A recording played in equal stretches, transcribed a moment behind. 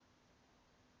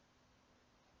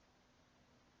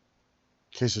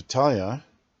Okay, so Talia,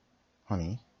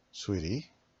 honey, sweetie,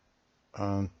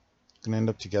 gonna end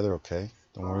up together, okay?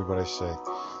 Don't worry what I say.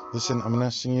 Listen, I'm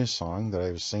gonna sing you a song that I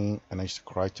was singing and I used to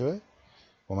cry to it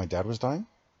when my dad was dying.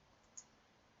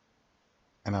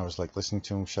 And I was like listening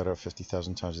to him shout out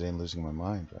 50,000 times a day and losing my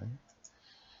mind, right?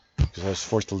 Because I was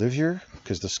forced to live here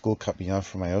because the school cut me off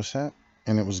from my OSAT.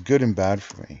 And it was good and bad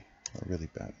for me. Really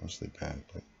bad, mostly bad,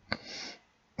 but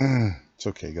it's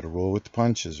okay. You gotta roll with the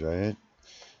punches, right?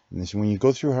 And this, when you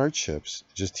go through hardships,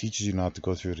 it just teaches you not to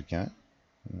go through it again.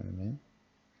 You know what I mean?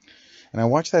 And I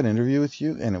watched that interview with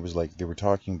you, and it was like they were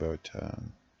talking about.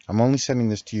 I'm only sending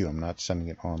this to you. I'm not sending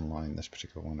it online. This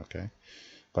particular one, okay?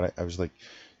 But I was like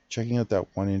checking out that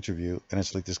one interview, and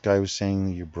it's like this guy was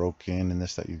saying you're broken and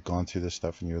this, that you've gone through this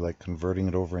stuff, and you're like converting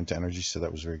it over into energy. So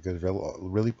that was very good,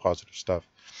 really positive stuff.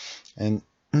 And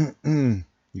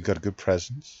you got a good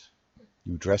presence.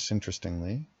 You dress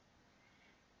interestingly.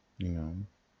 You know,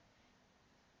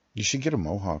 you should get a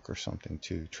mohawk or something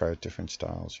too. Try out different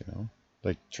styles. You know.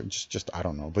 Like just I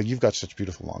don't know, but you've got such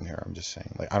beautiful long hair. I'm just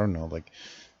saying, like I don't know,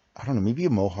 maybe a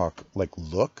mohawk like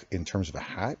look in terms of a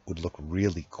hat would look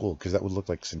really cool because that would look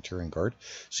like Centurion Guard.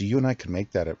 So you and I could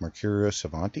make that at Mercurio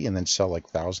Savanti and then sell like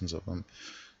thousands of them.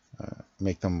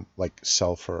 Make them like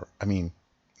sell for, I mean,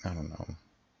 I don't know,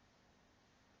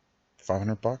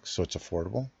 $500, so it's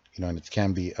affordable. You know, and it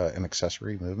can be an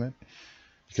accessory movement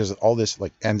because all this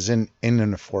like ends in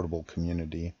an affordable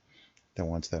community that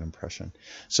wants that impression.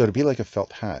 So it'd be like a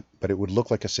felt hat, but it would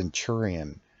look like a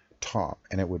Centurion top,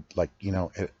 and it would like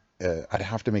I'd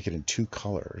have to make it in two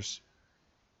colors,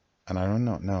 and I don't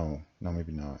know, no,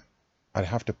 maybe not. I'd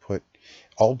have to put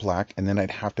all black, and then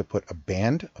I'd have to put a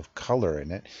band of color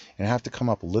in it, and it'd have to come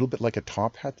up a little bit like a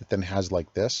top hat that then has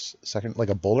like this second, like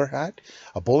a bowler hat,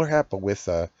 but with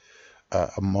a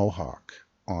mohawk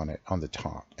on it on the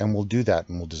top, and we'll do that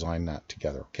and we'll design that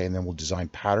together, okay? And then we'll design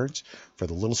patterns for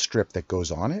the little strip that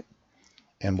goes on it,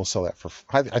 and we'll sell that for,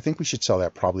 I think we should sell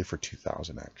that probably for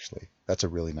 2,000 actually. That's a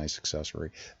really nice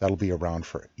accessory. That'll be around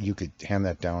for, you could hand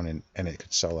that down and it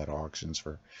could sell at auctions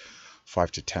for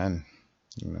 5 to 10,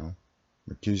 you know.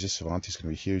 Mercuzia Savanti is going to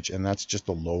be huge, and that's just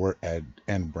the lower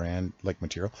end brand like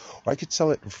material. Or I could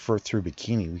sell it for through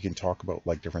Bikini. We can talk about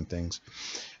like different things.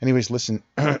 Anyways, listen,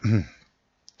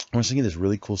 I was singing this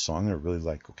really cool song that I really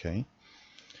like, okay?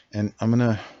 And I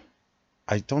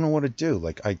don't know what to do.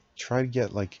 Like I try to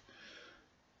get like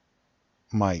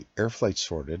my air flight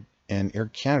sorted, and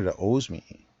Air Canada owes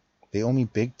me. They owe me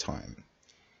big time.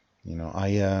 You know,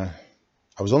 I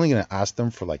was only gonna ask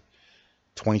them for like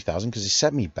 20,000 because they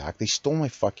set me back. They stole my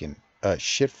fucking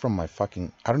shit from my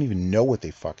fucking. I don't even know what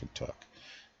they fucking took.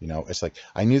 You know, it's like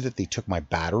I knew that they took my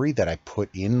battery that I put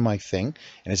in my thing,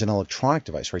 and it's an electronic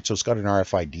device, right? So it's got an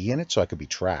RFID in it, so I could be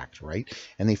tracked, right?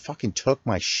 And they fucking took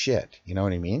my shit. You know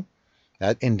what I mean?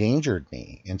 That endangered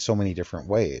me in so many different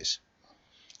ways.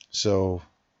 So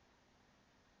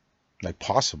like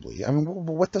possibly. I mean,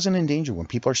 what doesn't endanger when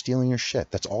people are stealing your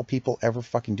shit? That's all people ever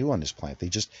fucking do on this planet. They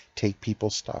just take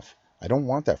people's stuff. I don't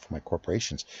want that for my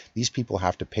corporations. These people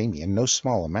have to pay me, and no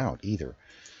small amount either.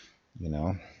 You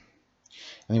know.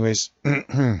 Anyways,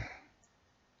 I'm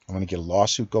gonna get a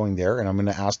lawsuit going there, and I'm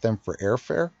gonna ask them for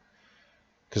airfare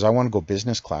because I want to go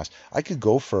business class. I could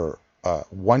go for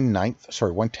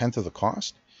 1/10 of the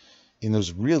cost in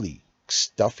those really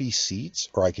stuffy seats,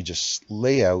 or I could just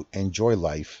lay out, enjoy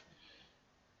life.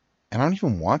 And I don't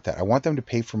even want that. I want them to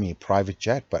pay for me a private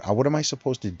jet, but what am I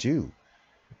supposed to do?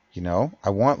 You know,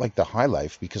 I want like the high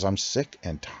life because I'm sick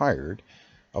and tired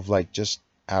of like just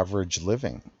average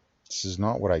living. This is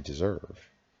not what I deserve.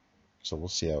 So we'll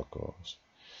see how it goes.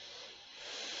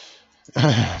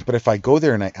 But if I go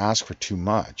there and I ask for too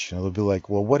much, you know, they'll be like,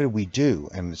 well, what did we do?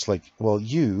 And it's like, well,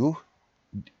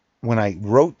 when I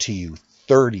wrote to you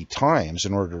 30 times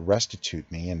in order to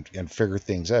restitute me and figure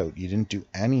things out, you didn't do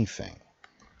anything.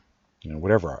 You know,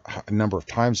 whatever number of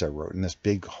times I wrote in this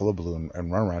big hullabaloo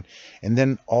and runaround. And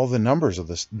then all the numbers of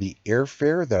the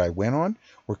airfare that I went on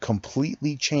were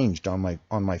completely changed on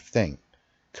my thing.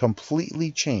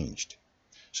 Completely changed.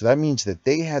 So that means that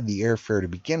they had the airfare to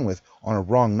begin with on a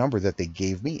wrong number that they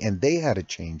gave me, and they had a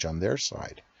change on their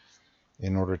side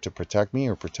in order to protect me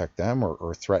or protect them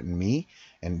or threaten me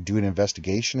and do an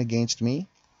investigation against me.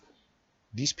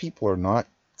 These people are not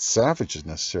savages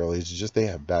necessarily. It's just they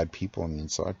have bad people on the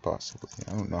inside, possibly.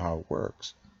 I don't know how it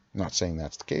works. I'm not saying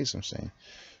that's the case. I'm saying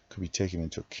it could be taken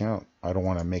into account. I don't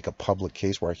want to make a public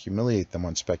case where I humiliate them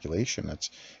on speculation. That's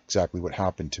exactly what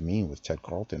happened to me with Ted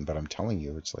Carlton. But I'm telling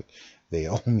you, it's like they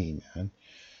owe me, man.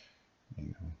 You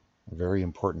know, a very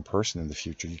important person in the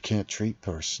future. You can't treat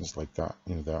persons like that,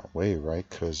 you know, that way, right?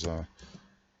 Because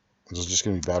It's just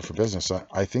going to be bad for business.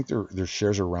 I think their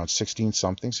shares are around 16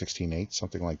 something, 16.8,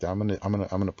 something like that. I'm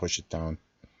gonna push it down.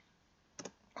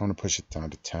 I'm gonna push it down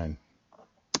to 10.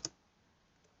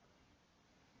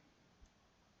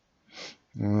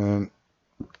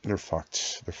 They're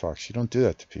fucked. They're fucked. You don't do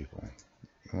that to people.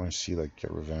 You want to see like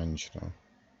get revenge, you know?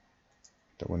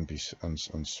 That wouldn't be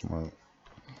unsmart.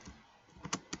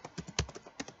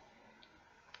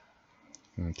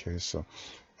 Okay, so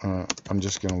I'm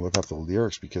just gonna look up the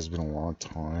lyrics because it's been a long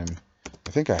time. I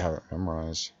think I have it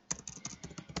memorized,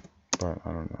 but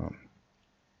I don't know.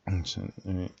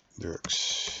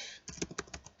 Lyrics.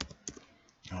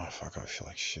 Oh fuck! I feel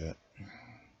like shit.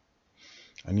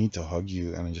 I need to hug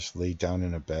you and just lay down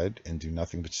in a bed and do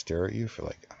nothing but stare at you for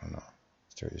like, I don't know,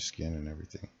 stare at your skin and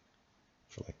everything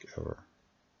for like ever.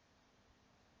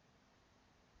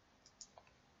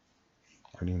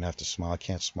 I don't even have to smile. I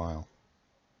can't smile.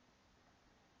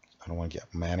 I don't want to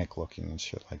get manic looking and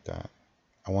shit like that.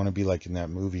 I want to be like in that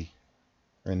movie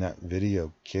or in that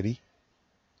video, Kitty,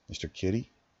 Mr. Kitty,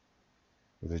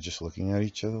 where they're just looking at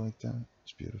each other like that.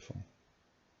 It's beautiful.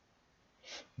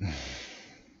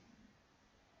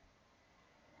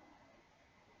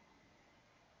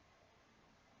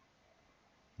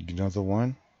 You know the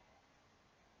one?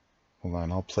 Hold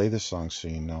on, I'll play this song so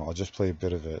you know. I'll just play a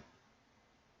bit of it.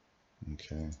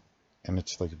 Okay. And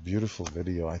it's like a beautiful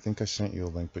video. I think I sent you a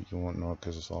link, but you won't know it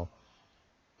because it's all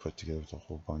put together with a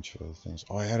whole bunch of other things.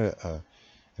 Oh, I had an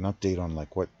update on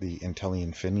like what the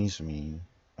IntelliInfinities mean.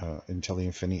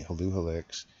 IntelliInfinity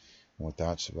Halluhelix, and what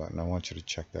that's about. And I want you to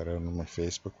check that out on my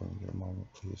Facebook when you get a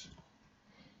moment, please.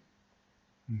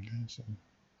 Okay, so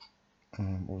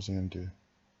what was I gonna do?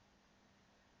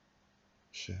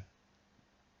 Shit.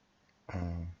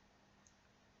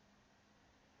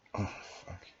 Oh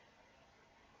fuck.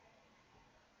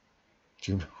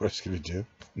 Do you remember what I was gonna do?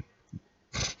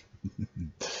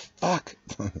 Fuck.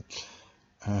 What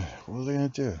was I gonna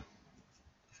do?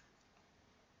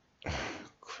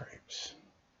 Cripes.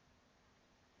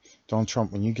 Donald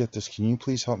Trump, when you get this, can you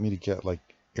please help me to get like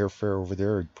airfare over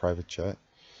there, or private jet,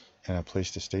 and a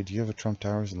place to stay? Do you have a Trump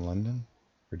Towers in London,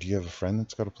 or do you have a friend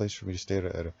that's got a place for me to stay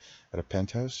at a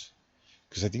penthouse?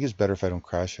 Because I think it's better if I don't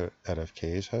crash at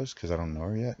FKA's house because I don't know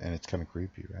her yet, and it's kind of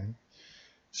creepy, right?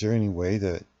 Is there any way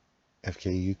that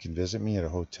FKA can visit me at a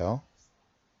hotel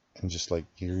and just like,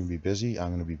 you're gonna be busy,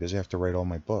 I'm gonna be busy. I have to write all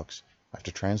my books. I have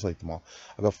to translate them all.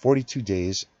 I've got 42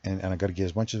 days, and I got to get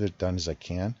as much of it done as I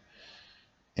can.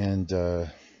 And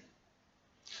I'm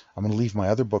gonna leave my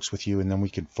other books with you, and then we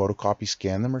can photocopy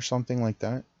scan them or something like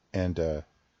that. And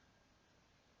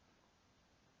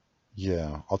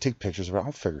yeah, I'll take pictures of it.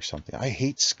 I'll figure something. I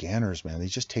hate scanners, man. They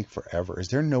just take forever. Is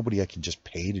there nobody I can just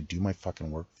pay to do my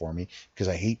fucking work for me? Because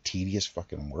I hate tedious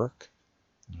fucking work.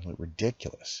 It's like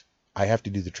ridiculous. I have to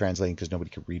do the translating because nobody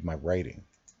can read my writing.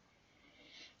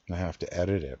 And I have to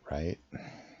edit it, right?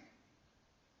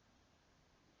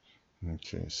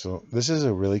 Okay, so this is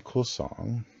a really cool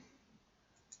song.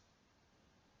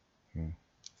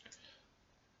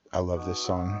 I love this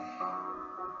song.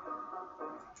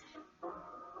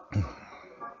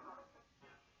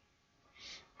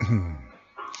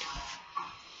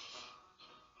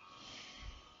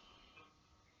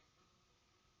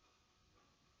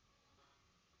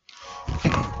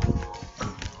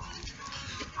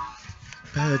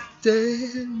 But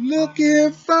they're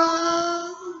looking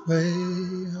far away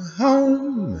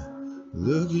home,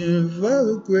 looking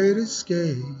for a great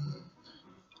escape.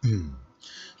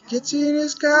 Gets in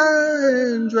his car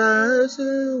and drives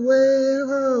away,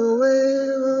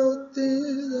 all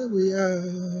things that we are.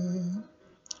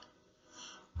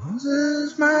 Wants to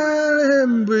smile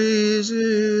and breeze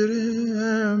it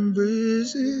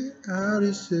out.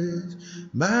 He says,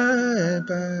 bye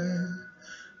bye,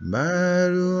 bye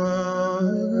to all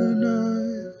the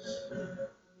noise.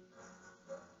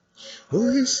 Oh,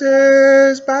 he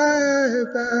says, bye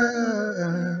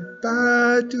bye,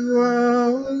 bye to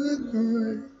all the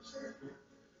noise.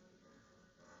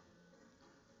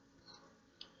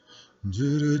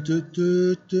 Do do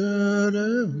do do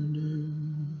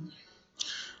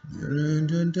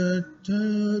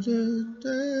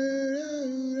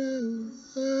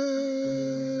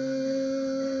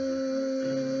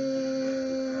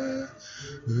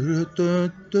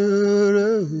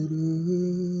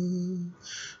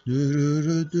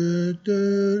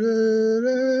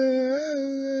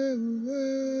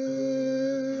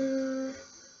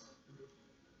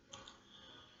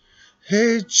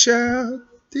Hey child,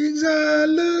 things are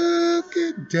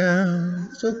looking down.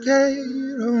 It's okay,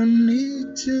 you don't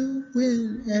need to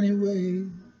win anyway.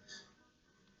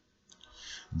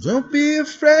 Don't be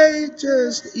afraid,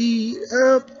 just eat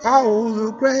up all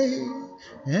the grain.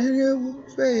 and it will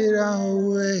fade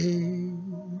away.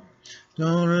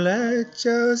 Don't let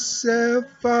yourself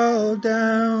fall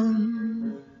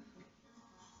down.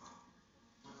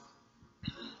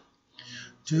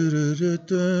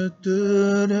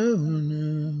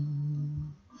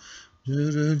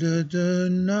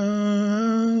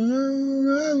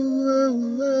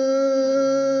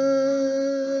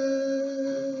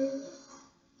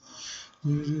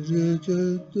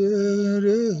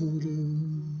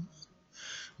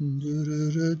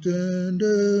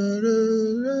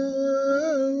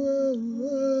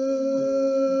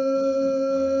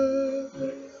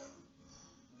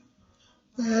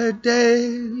 Bad day,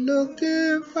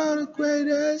 looking for the great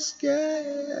escape.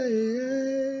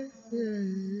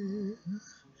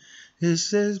 It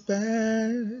says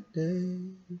bad day,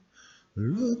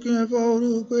 looking for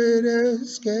the great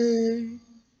escape.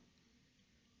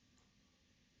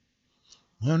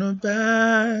 On a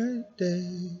bad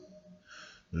day,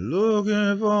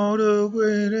 looking for the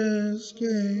great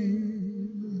escape.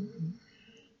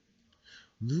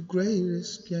 The great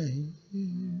escape.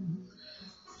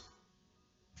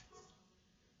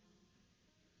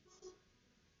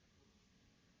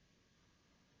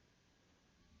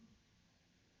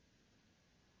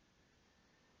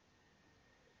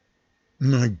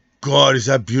 My God, is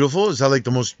that beautiful? Is that like the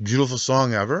most beautiful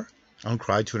song ever? I don't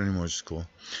cry to it anymore. It's cool.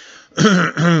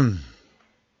 I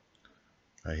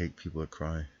hate people that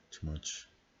cry too much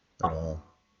at all.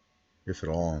 If at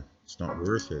all, it's not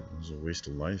worth it. It's a waste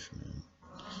of life, man.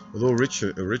 Although rich,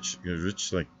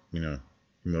 like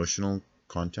emotional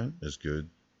content is good.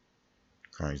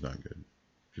 Crying's not good.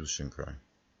 People shouldn't cry.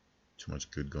 Too much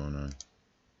good going on. You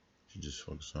should just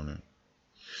focus on it.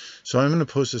 So I'm gonna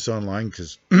post this online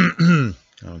because I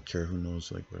don't care who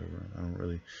knows, like whatever. I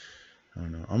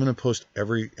don't know. I'm gonna post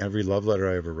every love letter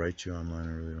I ever write you online.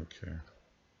 I really don't care.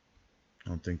 I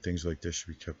don't think things like this should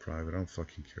be kept private. I don't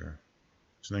fucking care.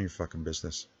 It's not your fucking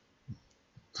business.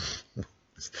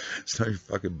 It's not your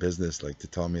fucking business, like to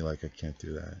tell me like I can't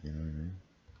do that. You know what I mean?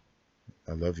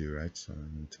 I love you, right? So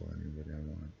I'm gonna tell anybody I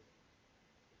want.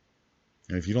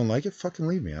 And if you don't like it, fucking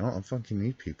leave me. I don't fucking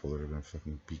need people that are gonna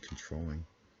fucking be controlling.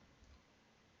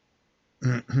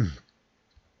 And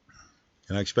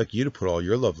I expect you to put all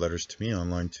your love letters to me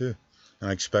online too. And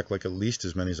I expect like at least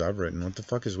as many as I've written. What the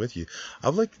fuck is with you?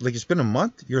 I've like it's been a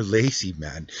month. You're lazy,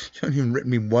 man. You haven't even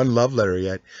written me one love letter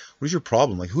yet. What is your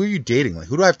problem? Like, who are you dating? Like,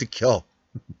 who do I have to kill?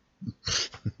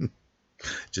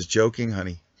 Just joking,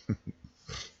 honey.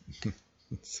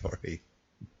 Sorry.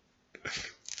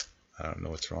 I don't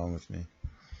know what's wrong with me.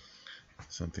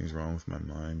 Something's wrong with my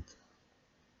mind.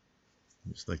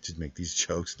 I just like to make these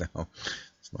jokes now.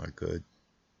 It's not good.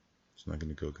 It's not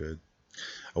going to go good.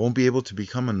 I won't be able to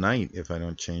become a knight if I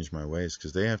don't change my ways,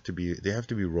 because they have to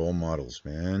be role models,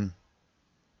 man.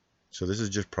 So this is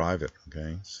just private,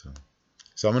 okay? So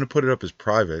I'm going to put it up as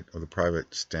private, or the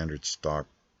private standard stock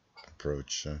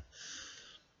approach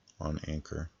on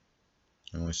Anchor.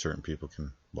 And only certain people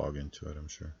can log into it, I'm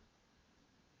sure.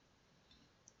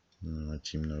 And my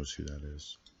team knows who that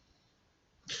is.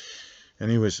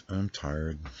 Anyways, I'm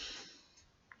tired.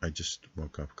 I just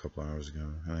woke up a couple hours ago,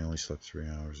 and I only slept 3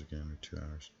 hours again, or 2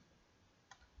 hours.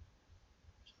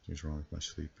 Something's wrong with my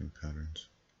sleeping patterns.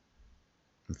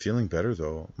 I'm feeling better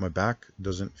though. My back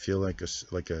doesn't feel like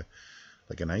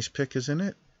an ice pick is in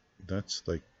it. That's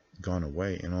like gone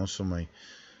away, and also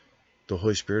the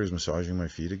Holy Spirit is massaging my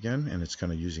feet again, and it's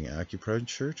kind of using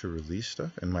acupressure to release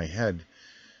stuff. And my head,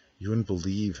 you wouldn't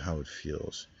believe how it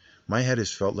feels. My head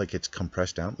has felt like it's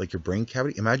compressed down, like your brain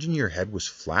cavity. Imagine your head was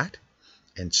flat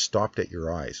and stopped at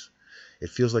your eyes. It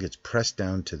feels like it's pressed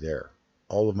down to there.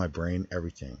 All of my brain,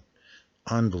 everything.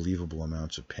 Unbelievable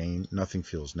amounts of pain. Nothing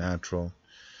feels natural.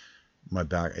 My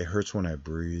back, it hurts when I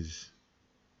breathe.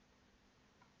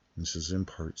 This is in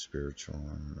part spiritual.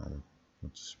 I don't know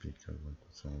what to speak of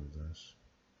with all of this.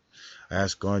 I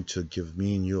ask God to give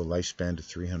me and you a lifespan to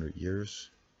 300 years.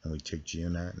 And we take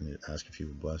GNAT and ask if he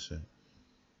would bless it.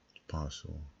 It's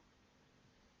possible.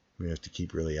 We have to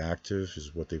keep really active,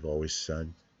 is what they've always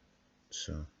said.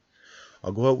 So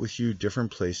I'll go out with you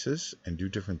different places and do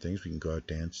different things. We can go out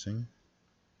dancing.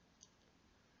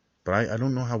 But I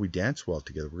don't know how we dance well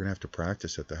together. We're going to have to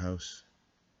practice at the house.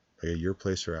 Like at your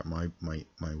place or at my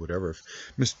whatever.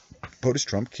 Miss POTUS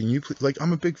Trump, can you please, like,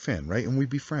 I'm a big fan, right? And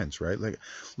we'd be friends, right? Like,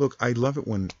 look, I love it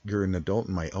when you're an adult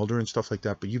and my elder and stuff like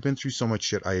that, but you've been through so much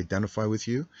shit. I identify with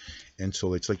you. And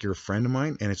so it's like you're a friend of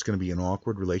mine, and it's going to be an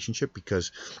awkward relationship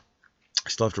because I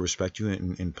still have to respect you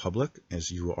in public as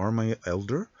you are my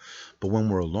elder. But when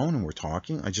we're alone and we're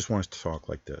talking, I just want us to talk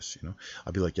like this, you know?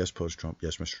 I'll be like, yes, POTUS Trump.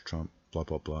 Yes, Mr. Trump. blah,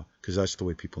 blah, blah. Because that's the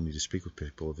way people need to speak with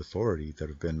people of authority that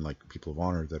have been like people of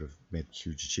honor that have made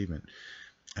huge achievement.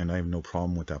 And I have no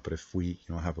problem with that. But if we,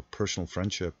 have a personal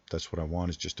friendship, that's what I want,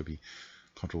 is just to be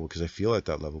comfortable because I feel at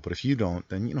that level. But if you don't,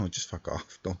 then, just fuck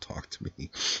off. Don't talk to me.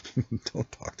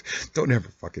 Don't ever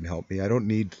fucking help me. I don't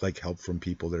need like help from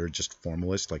people that are just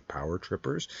formalists, like power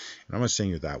trippers. And I'm not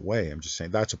saying you're that way. I'm just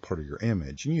saying that's a part of your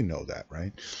image, and you know that,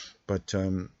 right? But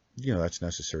that's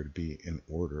necessary to be in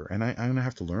order. And I'm going to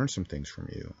have to learn some things from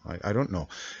you. I don't know.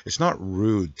 It's not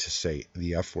rude to say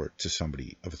the F word to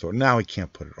somebody of authority. Now I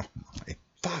can't put it on my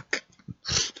fuck.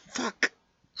 Fuck.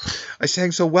 I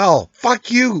sang so well. Fuck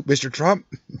you, Mr. Trump.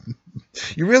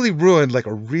 You really ruined like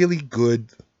a really good...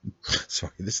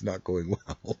 Sorry, this is not going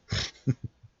well.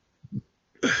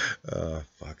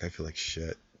 Fuck, I feel like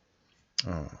shit.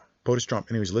 POTUS Trump.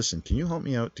 Anyways, listen, can you help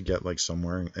me out to get like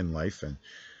somewhere in life and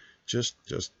just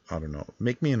I don't know,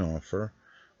 make me an offer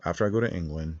after I go to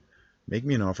England. Make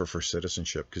me an offer for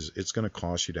citizenship because it's going to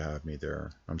cost you to have me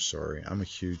there. I'm sorry. I'm a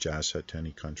huge asset to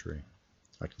any country.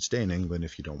 I can stay in England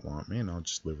if you don't want me, and I'll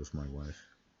just live with my wife,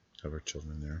 have our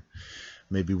children there.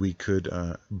 Maybe we could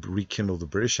rekindle the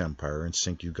British Empire and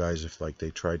sink you guys if like they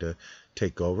try to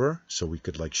take over, so we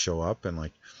could like show up and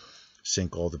like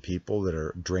sink all the people that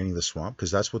are draining the swamp, because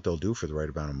that's what they'll do for the right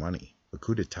amount of money. A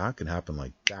coup d'etat can happen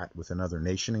like that with another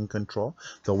nation in control.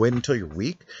 They'll wait until you're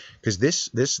weak, because this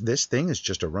thing is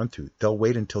just a run through. They'll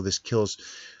wait until this kills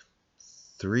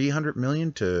 300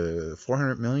 million to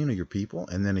 400 million of your people,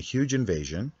 and then a huge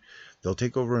invasion. They'll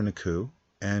take over in a coup,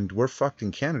 and we're fucked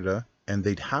in Canada, and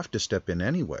they'd have to step in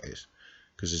anyways,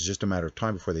 because it's just a matter of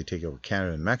time before they take over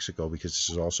Canada and Mexico, because this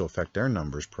will also affect their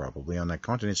numbers probably on that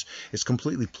continent. It's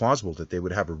completely plausible that they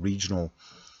would have a regionally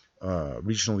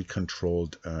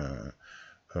controlled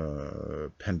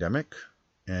pandemic,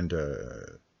 and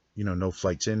no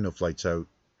flights in, no flights out.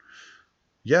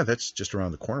 Yeah, that's just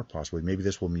around the corner possibly. Maybe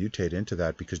this will mutate into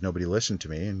that because nobody listened to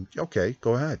me, and okay,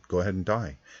 go ahead and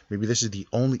die. Maybe that's the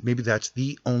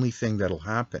only thing that'll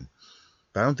happen.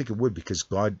 But I don't think it would, because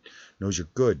God knows you're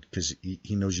good, because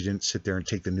he knows you didn't sit there and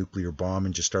take the nuclear bomb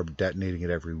and just start detonating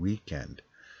it every weekend.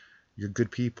 You're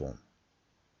good people.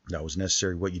 That was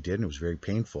necessary what you did, and it was very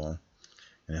painful,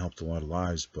 and it helped a lot of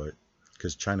lives, but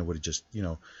because China would have just,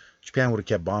 Japan would have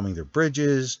kept bombing their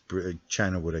bridges,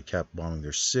 China would have kept bombing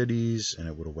their cities, and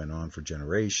it would have went on for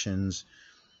generations,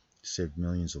 saved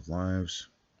millions of lives.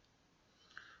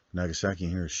 Nagasaki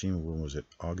and Hiroshima, when was it?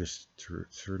 August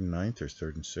 3rd and 9th, or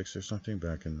 3rd and 6th or something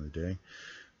back in the day.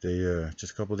 They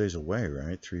just a couple of days away,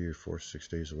 right? 3 or 4, 6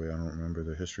 days away. I don't remember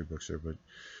the history books there, but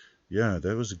yeah,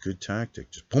 that was a good tactic.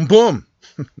 Just boom, boom!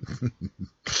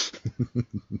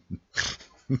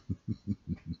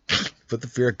 Put the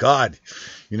fear of God.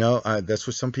 That's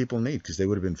what some people need, because they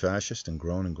would have been fascist and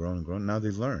grown and grown and grown. Now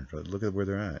they've learned. Right? Look at where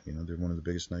they're at. They're one of the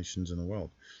biggest nations in the world.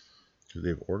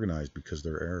 They've organized because of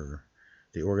their error.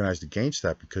 They organized against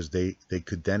that because they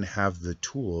could then have the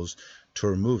tools to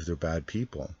remove their bad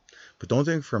people. But don't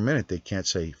think for a minute they can't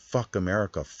say, fuck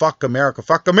America, fuck America,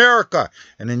 fuck America,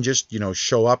 and then just,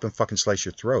 show up and fucking slice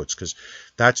your throats, because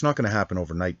that's not going to happen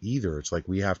overnight either. It's like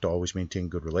we have to always maintain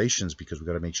good relations, because we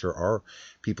got to make sure our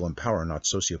people in power are not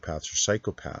sociopaths or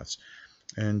psychopaths.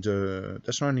 And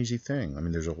that's not an easy thing. I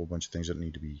mean, there's a whole bunch of things that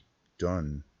need to be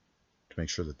done to make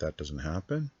sure that that doesn't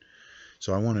happen.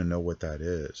 So I want to know what that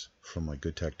is from like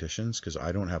good tacticians, because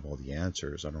I don't have all the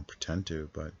answers. I don't pretend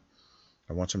to, but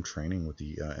I want some training with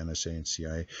the NSA and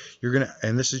CIA.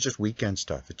 And this is just weekend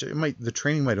stuff. The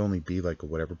training might only be like a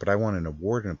whatever, but I want an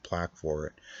award and a plaque for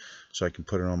it, so I can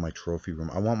put it on my trophy room.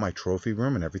 I want my trophy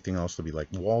room and everything else to be like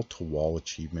wall-to-wall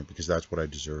achievement, because that's what I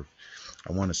deserve.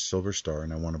 I want a silver star,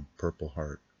 and I want a Purple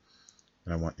Heart,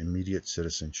 and I want immediate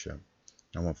citizenship.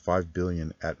 I want $5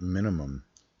 billion at minimum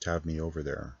to have me over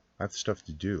there. I have stuff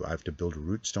to do. I have to build a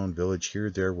Rootstone village here,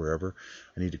 there, wherever.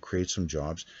 I need to create some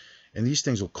jobs. And these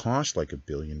things will cost like $1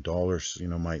 billion.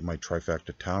 My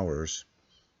trifecta towers.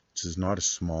 This is not a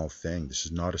small thing. This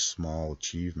is not a small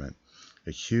achievement.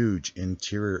 A huge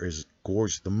interior is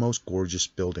gorgeous. The most gorgeous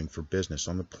building for business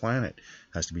on the planet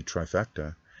has to be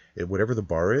trifecta. Whatever the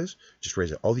bar is, just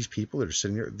raise it. All these people that are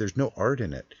sitting there, there's no art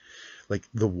in it. Like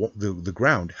the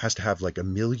ground has to have like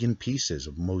 1 million pieces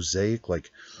of mosaic,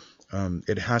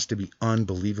 it has to be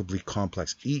unbelievably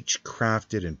complex, each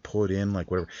crafted and put in,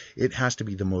 like whatever. It has to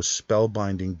be the most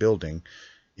spellbinding building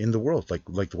in the world, like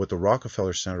what the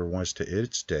Rockefeller Center was to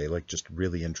its day, like just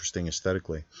really interesting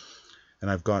aesthetically. And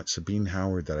I've got Sabine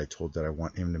Howard that I told that I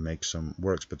want him to make some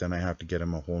works, but then I have to get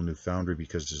him a whole new foundry,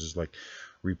 because this is like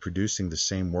reproducing the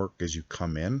same work as you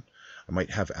come in. I might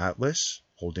have Atlas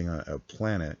holding a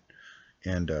planet,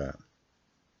 and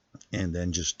and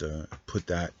then just put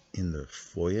that in the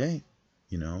foyer,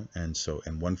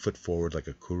 and 1 foot forward like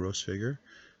a Kuros figure,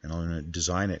 and I'm gonna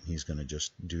design it, and he's gonna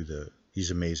just do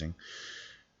he's amazing.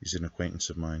 He's an acquaintance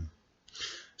of mine.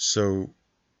 So,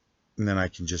 and then I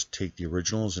can just take the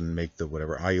originals and make the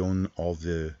whatever. I own all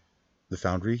the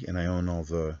foundry, and I own all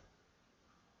the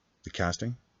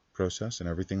casting process and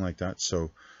everything like that.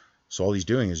 So all he's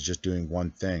doing is just doing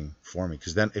one thing for me.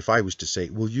 Because then if I was to say,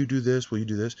 will you do this? Will you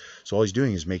do this? So all he's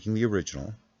doing is making the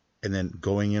original and then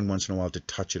going in once in a while to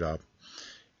touch it up,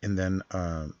 and then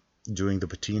doing the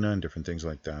patina and different things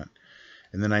like that.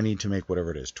 And then I need to make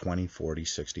whatever it is, 20, 40,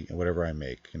 60, and whatever I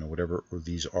make, whatever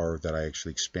these are that I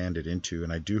actually expanded into.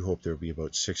 And I do hope there will be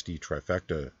about 60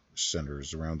 trifecta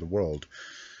centers around the world.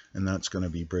 And that's going to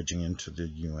be bridging into the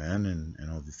UN and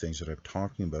all the things that I'm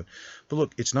talking about. But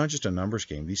look, it's not just a numbers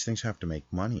game. These things have to make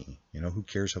money. Who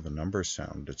cares how the numbers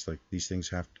sound? It's like these things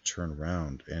have to turn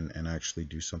around and actually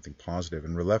do something positive.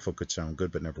 And Relevo could sound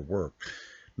good but never work.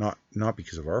 Not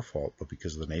because of our fault, but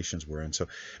because of the nations we're in. So,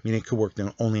 it could work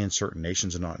only in certain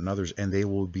nations and not in others, and they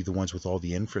will be the ones with all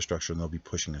the infrastructure, and they'll be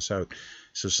pushing us out.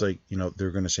 So it's like, they're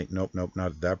going to say, nope, not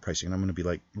at that pricing. And I'm going to be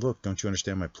like, look, don't you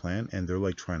understand my plan? And they're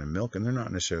like trying to milk, and they're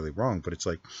not necessarily wrong, but it's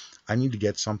like, I need to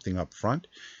get something up front,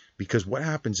 because what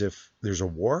happens if there's a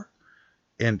war?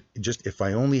 And just if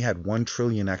I only had 1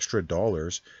 trillion extra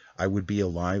dollars, I would be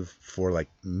alive for like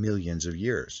millions of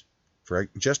years. For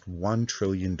just $1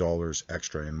 trillion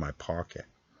extra in my pocket.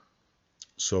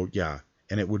 So yeah,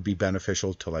 and it would be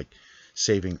beneficial to like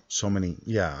saving so many.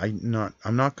 Yeah, I'm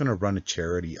not going to run a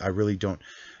charity. I really don't,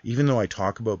 even though I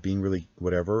talk about being really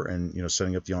whatever and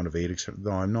setting up the Ayurvedic.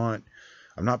 No,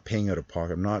 I'm not paying out of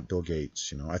pocket. I'm not Bill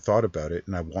Gates. I thought about it,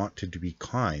 and I wanted to be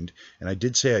kind, and I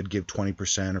did say I'd give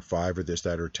 20% or 5 or this,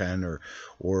 that, or 10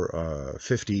 or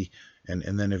 50.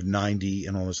 And then if 90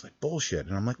 and all this like bullshit.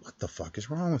 And I'm like, what the fuck is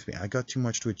wrong with me? I got too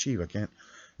much to achieve. I can't,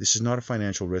 this is not a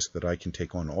financial risk that I can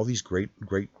take on. All these great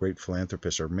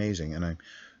philanthropists are amazing, and I'm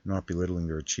not belittling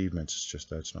their achievements. It's just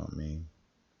that's not me.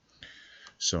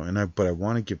 So, but I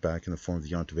want to get back in the form of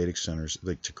the Ayurvedic centers,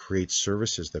 like to create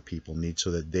services that people need so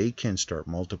that they can start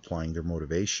multiplying their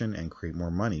motivation and create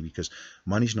more money, because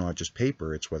money's not just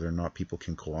paper, it's whether or not people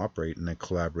can cooperate, and that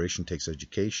collaboration takes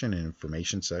education and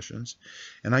information sessions.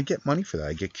 And I get money for that.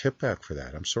 I get kickback for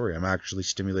that. I'm sorry, I'm actually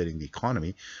stimulating the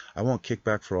economy. I want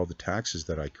kickback for all the taxes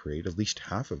that I create, at least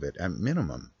half of it at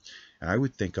minimum. And I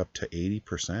would think up to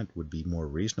 80% would be more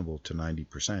reasonable to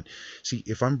 90%. See,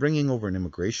 if I'm bringing over an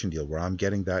immigration deal where I'm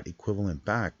getting that equivalent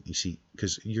back, you see,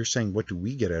 because you're saying, what do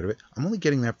we get out of it? I'm only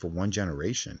getting that for one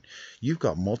generation. You've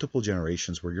got multiple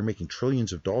generations where you're making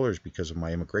trillions of dollars because of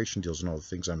my immigration deals and all the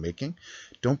things I'm making.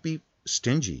 Don't be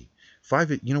stingy.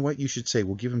 You know what? You should say,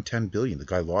 we'll give him 10 billion. The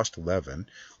guy lost 11.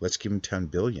 Let's give him 10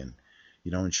 billion,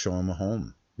 and show him a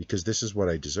home, because this is what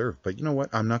I deserve. But you know what?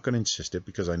 I'm not going to insist it,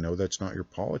 because I know that's not your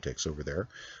politics over there.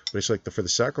 But it's like for the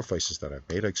sacrifices that I've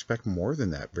made, I expect more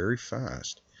than that very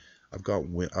fast. I've got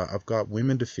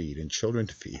women to feed and children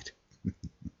to feed.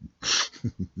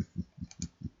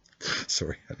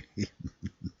 Sorry, honey.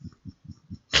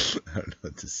 I don't know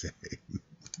what to say.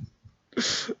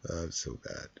 I'm so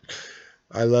bad.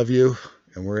 I love you,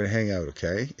 and we're going to hang out,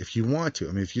 okay? If you want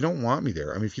to. If you don't want me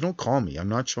there, if you don't call me, I'm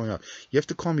not showing up. You have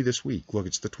to call me this week. Look,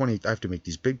 it's the 28th. I have to make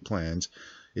these big plans.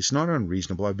 It's not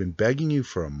unreasonable. I've been begging you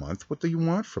for a month. What do you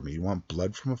want from me? You want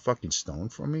blood from a fucking stone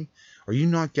from me? Are you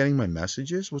not getting my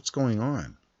messages? What's going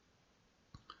on?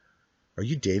 Are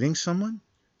you dating someone?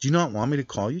 Do you not want me to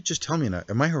call you? Just tell me.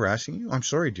 Am I harassing you? I'm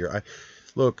sorry, dear.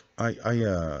 Look,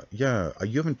 yeah,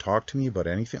 you haven't talked to me about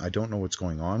anything. I don't know what's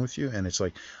going on with you. And it's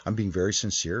like, I'm being very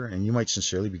sincere, and you might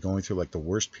sincerely be going through like the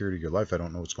worst period of your life. I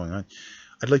don't know what's going on.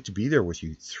 I'd like to be there with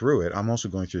you through it. I'm also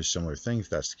going through a similar thing, if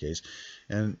that's the case.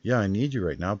 And yeah, I need you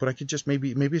right now, but I could just,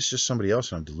 maybe it's just somebody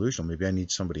else and I'm delusional. Maybe I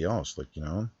need somebody else. Like,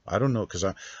 I don't know. Cause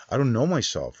I don't know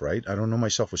myself, right? I don't know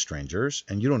myself with strangers,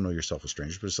 and you don't know yourself with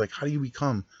strangers, but it's like, how do you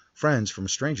become friends from a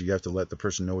stranger? You have to let the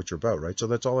person know what you're about, right? So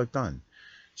that's all I've done.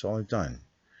 That's all I've done.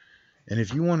 And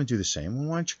if you want to do the same, well,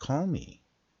 why don't you call me?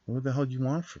 What the hell do you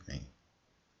want from me?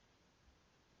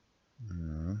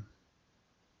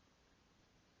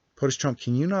 POTUS Trump,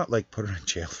 can you not put her in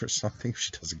jail or something if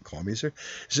she doesn't call me?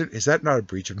 Is that not a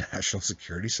breach of national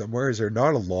security somewhere? Is there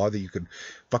not a law that you could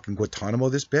fucking Guantanamo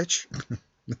this bitch?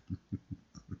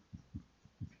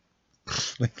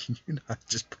 Can you not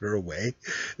just put her away?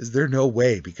 Is there no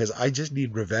way? Because I just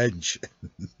need revenge.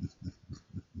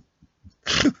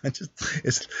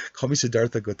 Call me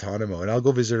Siddhartha Gautama, and I'll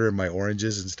go visit her in my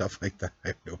oranges and stuff like that. I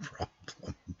have no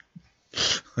problem.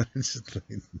 I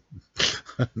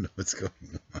don't know what's going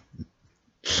on.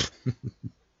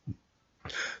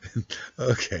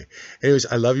 Okay. Anyways,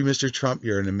 I love you, Mr. Trump.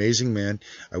 You're an amazing man.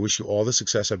 I wish you all the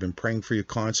success. I've been praying for you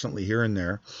constantly here and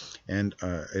there, and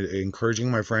encouraging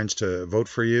my friends to vote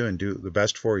for you and do the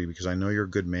best for you, because I know you're a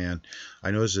good man.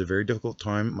 I know this is a very difficult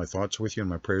time. My thoughts are with you and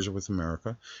my prayers are with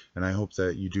America, and I hope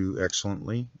that you do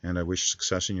excellently. And I wish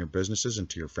success in your businesses and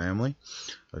to your family,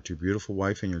 to your beautiful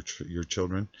wife and your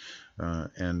children,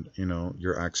 and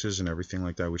your exes and everything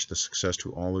like that. I wish the success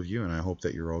to all of you, and I hope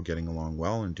that you're all getting along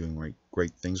well and doing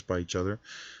great things by each other,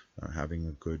 having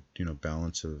a good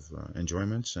balance of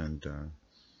enjoyments, and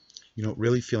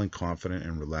really feeling confident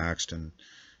and relaxed, and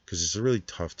because it's really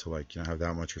tough to have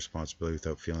that much responsibility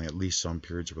without feeling at least some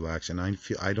periods of relax. And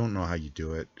I don't know how you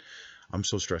do it. I'm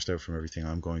so stressed out from everything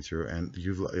I'm going through, and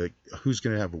who's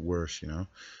gonna have it worse?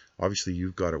 Obviously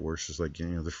you've got it worse. It's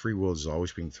the free world is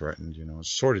always being threatened.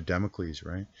 It's sort of Damocles,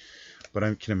 right? But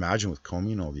I can imagine with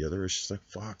Comey and all the others, it's just like,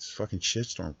 fuck, this fucking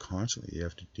shitstorm constantly you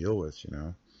have to deal with,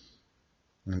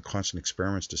 and constant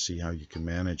experiments to see how you can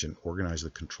manage and organize the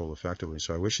control effectively.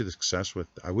 So I wish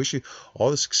you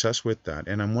all the success with that.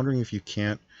 And I'm wondering if you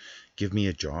can't give me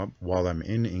a job while I'm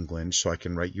in England, so I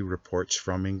can write you reports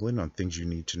from England on things you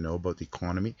need to know about the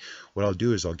economy. What I'll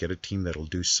do is I'll get a team that'll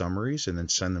do summaries and then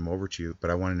send them over to you.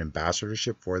 But I want an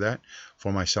ambassadorship for that,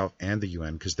 for myself and the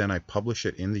UN, because then I publish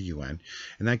it in the UN.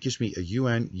 And that gives me a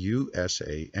UN,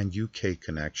 USA, and UK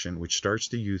connection, which starts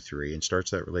the U3 and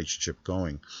starts that relationship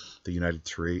going, the United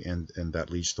 3, and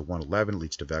that leads to 111,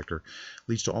 leads to Vector,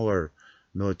 leads to all our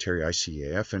military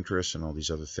ICAF interests and all these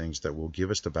other things that will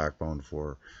give us the backbone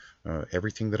for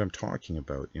everything that I'm talking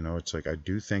about. It's like, I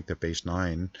do think that base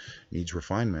 9 needs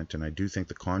refinement, and I do think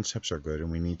the concepts are good,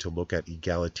 and we need to look at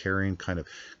egalitarian kind of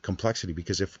complexity,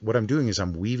 because if what I'm doing is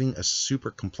I'm weaving a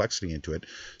super complexity into it,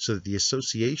 so that the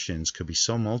associations could be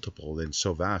so multiple and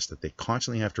so vast that they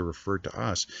constantly have to refer to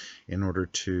us in order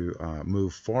to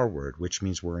move forward, which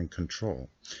means we're in control.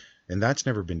 And that's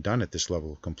never been done at this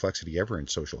level of complexity ever in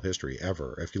social history,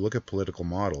 ever. If you look at political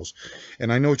models,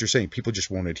 and I know what you're saying, people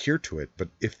just won't adhere to it, but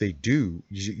if they do,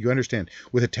 you understand,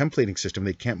 with a templating system,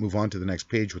 they can't move on to the next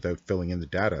page without filling in the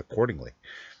data accordingly.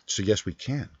 So yes, we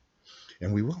can,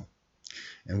 and we will,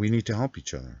 and we need to help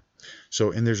each other.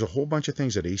 So, and there's a whole bunch of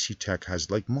things that AC Tech has,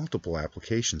 multiple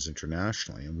applications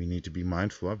internationally, and we need to be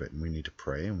mindful of it, and we need to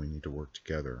pray, and we need to work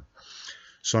together.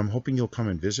 So I'm hoping you'll come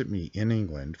and visit me in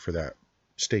England for that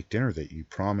steak dinner that you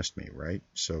promised me, right?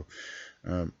 So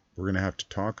we're going to have to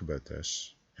talk about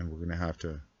this, and we're going to have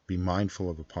to be mindful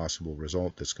of a possible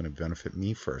result that's going to benefit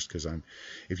me first, because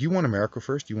if you want America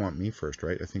first, you want me first,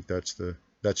 right? I think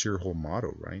that's your whole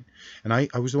motto, right? And I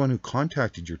was the one who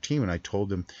contacted your team, and I told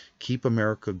them, keep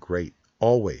America great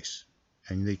always,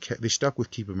 and they stuck with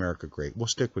keep America great. We'll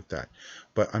stick with that.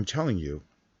 But I'm telling you,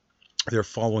 they're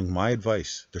following my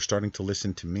advice. They're starting to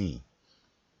listen to me.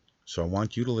 So I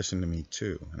want you to listen to me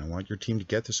too, and I want your team to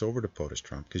get this over to POTUS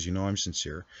Trump, because I'm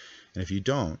sincere. And if you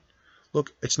don't,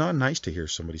 look, it's not nice to hear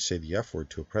somebody say the F word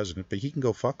to a president, but he can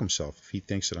go fuck himself if he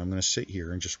thinks that I'm going to sit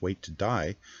here and just wait to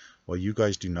die while you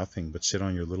guys do nothing but sit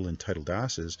on your little entitled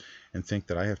asses and think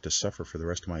that I have to suffer for the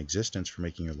rest of my existence for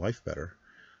making your life better.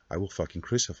 I will fucking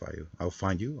crucify you. I'll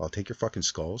find you. I'll take your fucking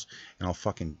skulls, and I'll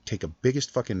fucking take the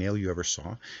biggest fucking nail you ever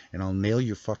saw, and I'll nail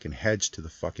your fucking heads to the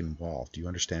fucking wall. Do you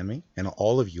understand me? And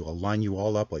all of you, I'll line you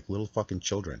all up like little fucking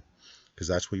children, because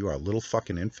that's what you are, little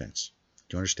fucking infants.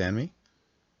 Do you understand me?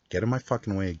 Get in my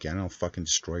fucking way again, and I'll fucking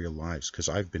destroy your lives, because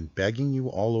I've been begging you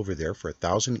all over there for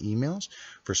 1,000 emails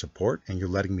for support, and you're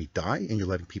letting me die, and you're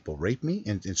letting people rape me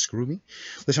and screw me.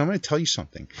 Listen, I'm going to tell you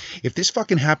something. If this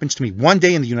fucking happens to me one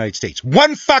day in the United States,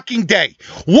 one fucking day,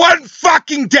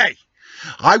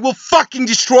 I will fucking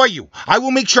destroy you. I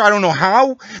will make sure, I don't know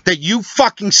how, that you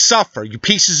fucking suffer, you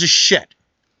pieces of shit.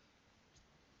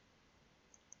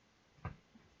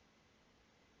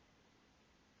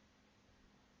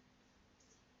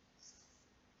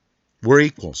 We're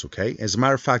equals, okay? As a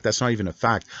matter of fact, that's not even a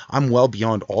fact. I'm well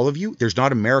beyond all of you. There's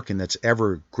not American that's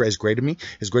ever as great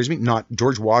as me, not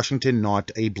George Washington,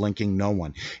 not Abe Lincoln, no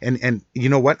one. And you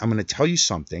know what? I'm going to tell you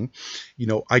something.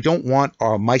 I don't want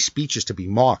my speeches to be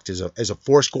mocked as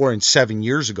a 7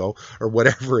 years ago or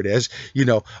whatever it is.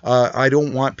 I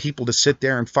don't want people to sit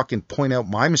there and fucking point out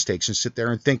my mistakes and sit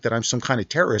there and think that I'm some kind of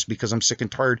terrorist, because I'm sick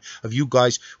and tired of you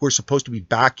guys who are supposed to be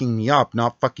backing me up,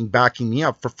 not fucking backing me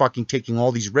up for fucking taking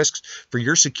all these risks for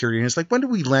your security. And it's like, when do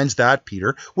we lens that,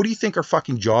 Peter? What do you think our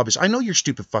fucking job is? I know your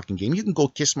stupid fucking game. You can go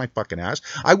kiss my fucking ass.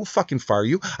 I will fucking fire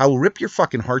you. I will rip your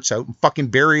fucking hearts out and fucking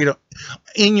bury it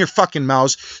in your fucking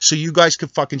mouths so you guys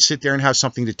could fucking sit there and have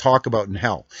something to talk about in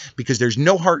hell, because there's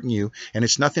no heart in you, and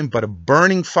it's nothing but a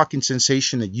burning fucking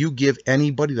sensation that you give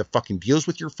anybody that fucking deals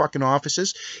with your fucking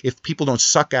offices. If people don't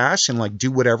suck ass and like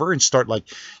do whatever and start like,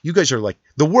 you guys are like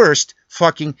the worst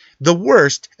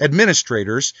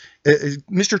administrators.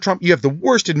 Mr. Trump, you have the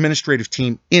worst administrative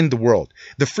team in the world.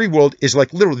 The free world is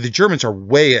like, literally, the Germans are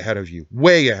way ahead of you.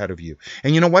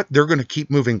 And you know what? They're going to keep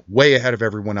moving way ahead of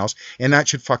everyone else. And that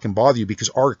should fucking bother you, because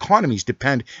our economies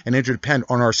depend and interdepend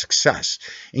on our success.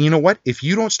 And you know what? If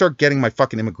you don't start getting my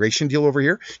fucking immigration deal over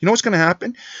here, you know what's going to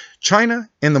happen? China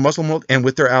and the Muslim world, and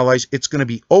with their allies, it's going to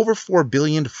be over 4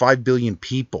 billion to 5 billion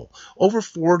people. Over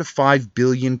 4 to 5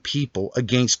 billion people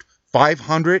against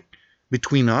 500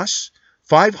 between us.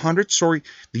 500,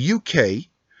 the UK, the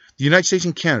United States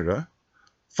and Canada,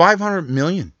 500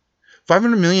 million.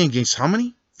 500 million against how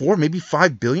many? 4, maybe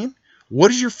 5 billion?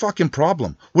 What is your fucking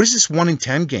problem? What is this 1 in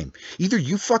 10 game? Either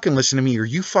you fucking listen to me or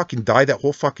you fucking die that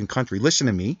whole fucking country. Listen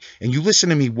to me, and you listen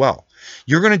to me well.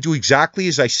 You're going to do exactly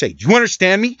as I say. Do you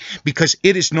understand me? Because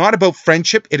it is not about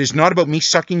friendship. It is not about me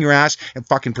sucking your ass and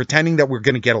fucking pretending that we're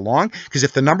going to get along. Because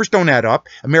if the numbers don't add up,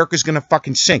 America's going to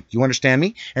fucking sink. You understand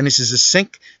me? And this is a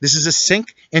sink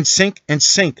and sink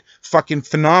fucking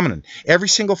phenomenon. Every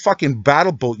single fucking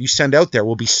battle boat you send out there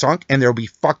will be sunk, and there'll be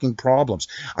fucking problems.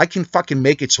 I can fucking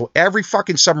make it so every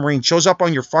fucking submarine shows up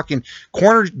on your fucking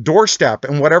corner doorstep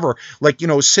and whatever, like, you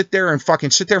know, sit there and fucking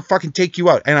take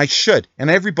you out. And I should, and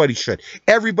everybody should.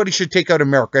 Everybody should take out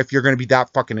America if you're going to be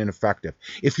that fucking ineffective.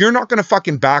 If you're not going to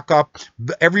fucking back up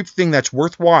everything that's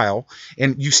worthwhile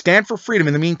and you stand for freedom,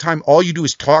 in the meantime, all you do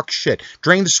is talk shit,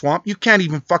 drain the swamp, you can't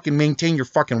even fucking maintain your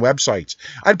fucking websites.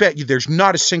 I bet you there's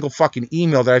not a single fucking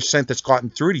email that I've sent that's gotten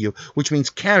through to you, which means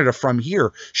Canada from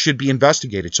here should be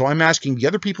investigated. So I'm asking the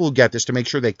other people who get this to make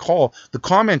sure they call the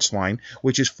comments line,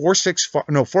 which is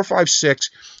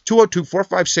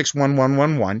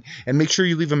 456-202-456-1111, and make sure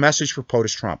you leave a message for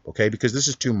POTUS Trump, okay? Because this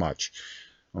is too much.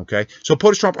 Okay, so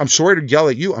POTUS Trump, I'm sorry to yell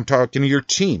at you. I'm talking to your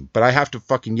team, but I have to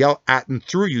fucking yell at and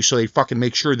through you so they fucking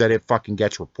make sure that it fucking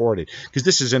gets reported, because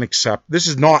this is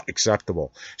not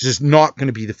acceptable. This is not going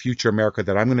to be the future America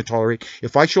that I'm going to tolerate.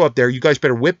 If I show up there, you guys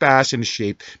better whip ass into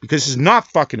shape, because this is not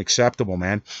fucking acceptable,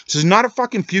 man. This is not a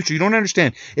fucking future. You don't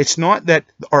understand. It's not that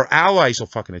our allies will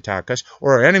fucking attack us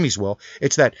or our enemies will.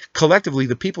 It's that collectively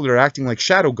the people that are acting like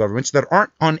shadow governments that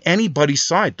aren't on anybody's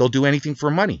side, they'll do anything for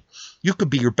money. You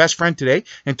could be your best friend today,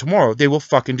 and tomorrow they will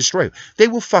fucking destroy you. They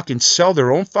will fucking sell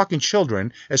their own fucking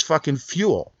children as fucking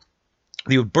fuel.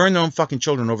 They would burn their own fucking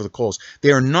children over the coals.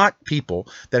 They are not people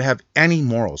that have any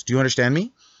morals. Do you understand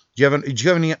me? Do you have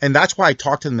any? And that's why I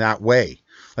talk to them that way,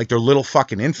 like they're little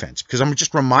fucking infants, because I'm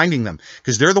just reminding them,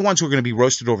 because they're the ones who are going to be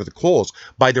roasted over the coals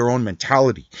by their own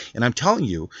mentality. And I'm telling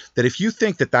you that if you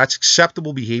think that that's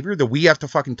acceptable behavior, that we have to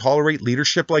fucking tolerate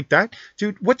leadership like that,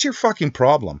 dude, what's your fucking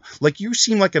problem? Like, you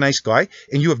seem like a nice guy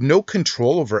and you have no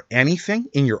control over anything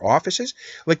in your offices.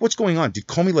 Like, what's going on? Dude,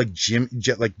 call me like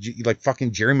like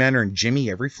fucking gerrymander and Jimmy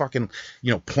every fucking,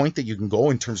 you know, point that you can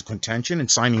go in terms of contention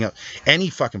and signing up any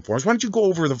fucking forms. Why don't you go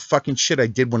over the fucking shit I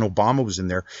did when Obama was in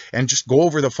there and just go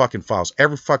over the fucking files?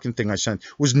 Every fucking thing I sent.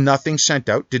 Was nothing sent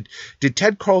out? Did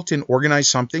Ted Carlton organize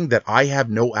something that I have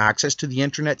no access to the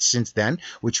internet since then,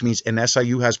 which means an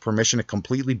SIU has permission to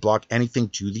completely block anything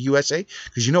to the USA?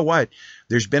 Because you know what?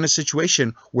 There's been a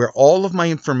situation where all of my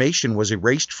information was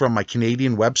erased from my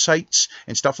Canadian websites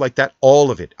and stuff like that.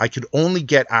 All of it. I could only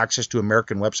get access to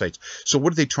American websites. So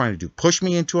what are they trying to do? Push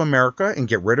me into America and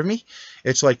get rid of me?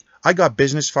 It's like, I got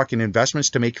business fucking investments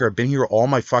to make here. I've been here all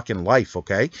my fucking life,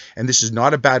 okay? And this is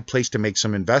not a bad place to make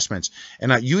some investments.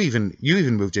 And you even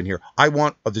moved in here. I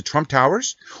want the Trump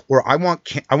Towers, or I want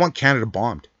Canada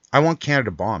bombed. I want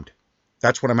Canada bombed.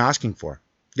 That's what I'm asking for.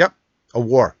 Yep, a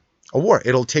war. A war.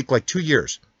 It'll take like 2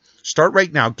 years. Start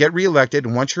right now, get reelected,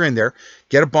 and once you're in there,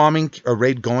 get a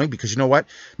raid going, because you know what?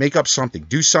 Make up something.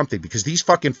 Do something, because these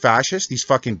fucking fascists, these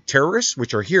fucking terrorists,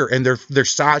 which are here, and they're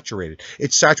saturated.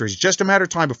 It's saturated. It's just a matter of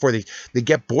time before they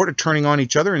get bored of turning on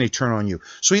each other and they turn on you.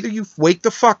 So either you wake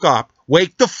the fuck up,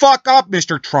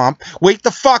 Mr. Trump, wake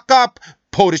the fuck up,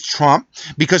 POTUS Trump,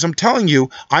 because I'm telling you,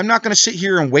 I'm not going to sit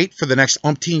here and wait for the next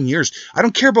umpteen years. I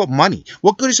don't care about money.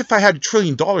 What good is if I had $1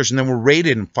 trillion and then we're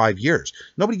raided in 5 years?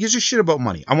 Nobody gives a shit about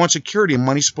money. I want security, and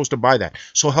money's supposed to buy that.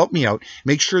 So help me out.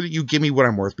 Make sure that you give me what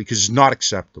I'm worth, because it's not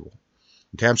acceptable.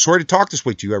 Okay, I'm sorry to talk this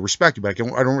way to you. I respect you, but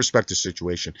I don't respect the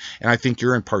situation. And I think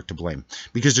you're in part to blame.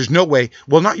 Because there's no way,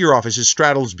 well, not your office, it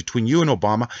straddles between you and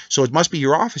Obama, so it must be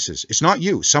your offices. It's not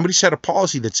you. Somebody set a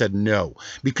policy that said no.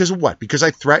 Because of what? Because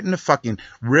I threatened to fucking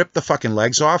rip the fucking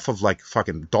legs off of like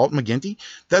fucking Dalton McGuinty?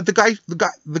 The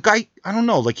guy, I don't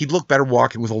know, like he'd look better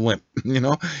walking with a limp, you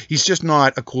know? He's just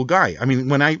not a cool guy. I mean,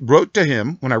 when I wrote to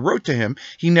him,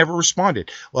 he never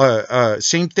responded.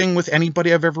 Same thing with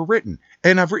anybody I've ever written.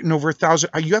 And I've written over 1,000.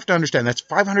 You have to understand that's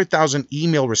 500,000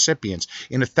 email recipients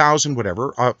in 1,000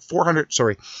 whatever. 400.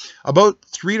 Sorry, about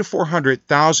 300 to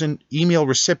 400,000 email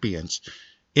recipients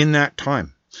in that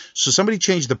time. So somebody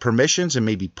changed the permissions and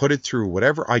maybe put it through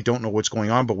whatever. I don't know what's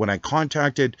going on. But when I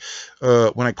contacted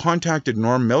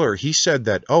Norm Miller, he said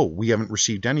that we haven't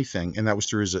received anything, and that was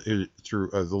through the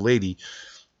lady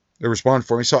that responded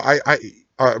for me. So I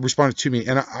responded to me,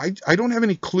 and I don't have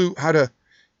any clue how to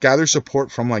gather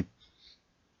support from like.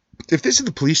 If this is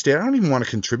the police state, I don't even want to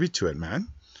contribute to it, man.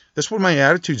 That's what my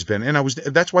attitude's been, and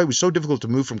that's why it was so difficult to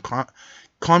move from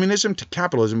communism to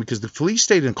capitalism, because the police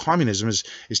state in communism is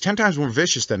 10 times more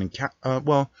vicious than in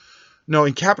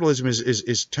in capitalism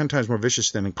is 10 times more vicious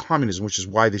than in communism, which is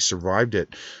why they survived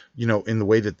it, in the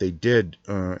way that they did,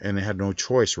 and they had no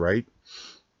choice, right?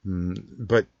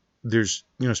 But there's,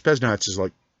 Spetsnaz is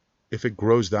like, if it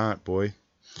grows that, boy,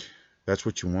 that's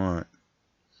what you want.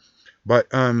 But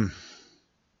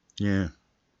yeah,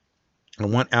 I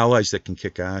want allies that can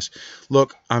kick ass.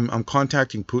 Look, I'm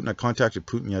contacting Putin. I contacted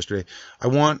Putin yesterday. I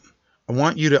want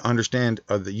you to understand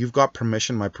that you've got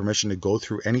my permission to go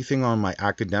through anything on my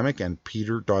academic and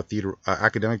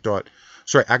academic at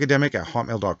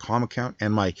hotmail.com account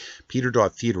and my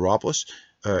peter.theodoropoulos.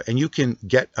 And you can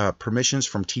get permissions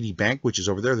from TD Bank, which is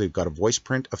over there. They've got a voice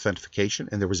print authentication,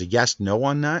 and there was a yes, no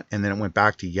on that, and then it went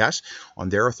back to yes on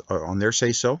their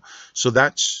say so. So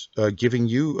that's giving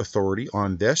you authority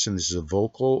on this, and this is a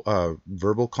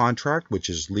verbal contract, which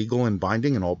is legal and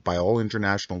binding and by all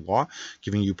international law,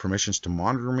 giving you permissions to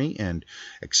monitor me and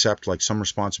accept like some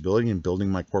responsibility in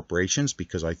building my corporations,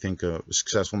 because I think a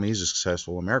successful me is a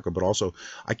successful America. But also,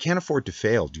 I can't afford to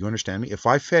fail. Do you understand me? If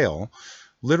I fail,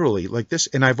 literally like this,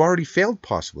 and I've already failed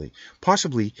possibly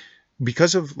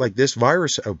because of like this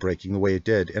virus outbreaking the way it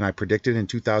did, and I predicted in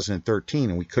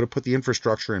 2013, and we could have put the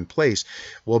infrastructure in place.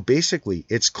 Well, basically,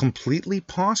 it's completely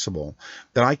possible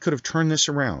that I could have turned this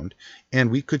around and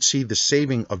we could see the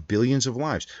saving of billions of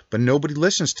lives, but nobody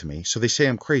listens to me, so they say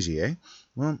I'm crazy, eh?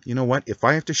 Well, you know what? If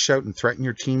I have to shout and threaten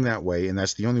your team that way, and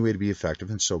that's the only way to be effective,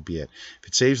 then so be it. If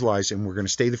it saves lives and we're going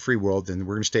to stay the free world, then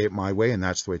we're going to stay it my way, and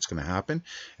that's the way it's going to happen.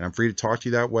 And I'm free to talk to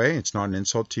you that way. It's not an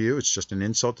insult to you. It's just an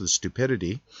insult to the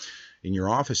stupidity in your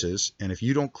offices. And if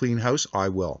you don't clean house, I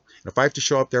will. And if I have to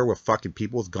show up there with fucking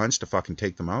people with guns to fucking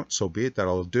take them out, so be it. That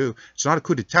I'll do. It's not a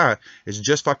coup d'etat. It's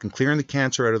just fucking clearing the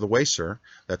cancer out of the way, sir.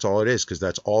 That's all it is, because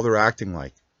that's all they're acting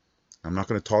like. I'm not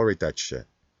going to tolerate that shit.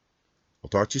 I'll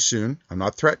talk to you soon. I'm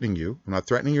not threatening you. I'm not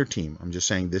threatening your team. I'm just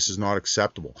saying this is not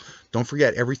acceptable. Don't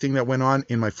forget everything that went on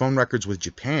in my phone records with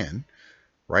Japan,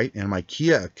 right? And my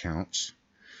Kia accounts.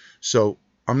 So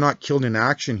I'm not killed in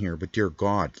action here, but dear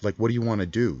God, like, what do you want to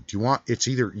do? Do you want, it's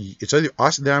either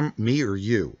us, them, me, or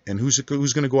you, and who's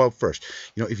going to go out first?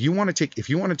 If you want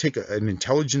to take an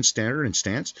intelligent standard and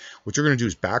stance, what you're going to do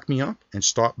is back me up and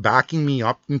stop backing me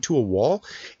up into a wall,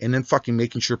 and then fucking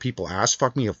making sure people ass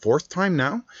fuck me a fourth time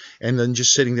now, and then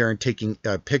just sitting there and taking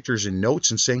pictures and notes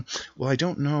and saying, well, I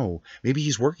don't know, maybe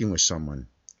he's working with someone.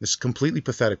 This is completely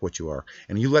pathetic what you are.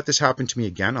 And you let this happen to me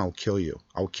again, I'll kill you.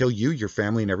 I'll kill you, your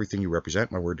family, and everything you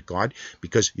represent, my word to God.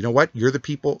 Because you know what? You're the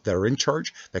people that are in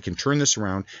charge that can turn this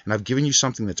around. And I've given you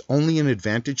something that's only an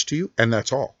advantage to you, and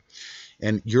that's all.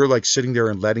 And you're like sitting there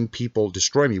and letting people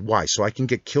destroy me. Why? So I can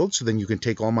get killed, so then you can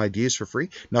take all my ideas for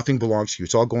free? Nothing belongs to you.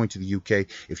 It's all going to the UK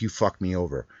if you fuck me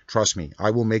over. Trust me.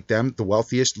 I will make them the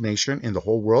wealthiest nation in the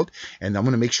whole world, and I'm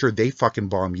going to make sure they fucking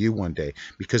bomb you one day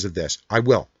because of this. I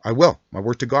will. My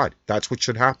word to God. That's what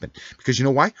should happen. Because you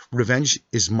know why? Revenge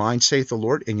is mine, saith the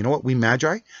Lord. And you know what? We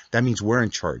magi, that means we're in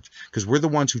charge, because we're the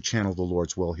ones who channel the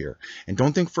Lord's will here. And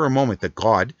don't think for a moment that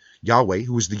God, Yahweh,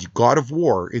 who is the God of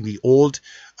war in the old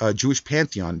Jewish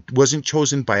pantheon, wasn't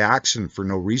chosen by accident for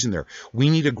no reason there. We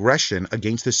need aggression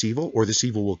against this evil, or this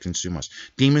evil will consume us.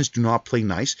 Demons do not play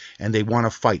nice, and they want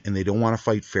to fight, and they don't want to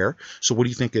fight fair. So what do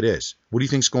you think it is? What do you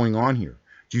think's going on here?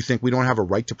 Do you think we don't have a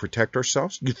right to protect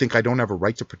ourselves? You think I don't have a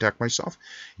right to protect myself?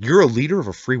 You're a leader of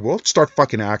a free world? Start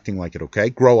fucking acting like it, okay?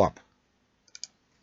 Grow up.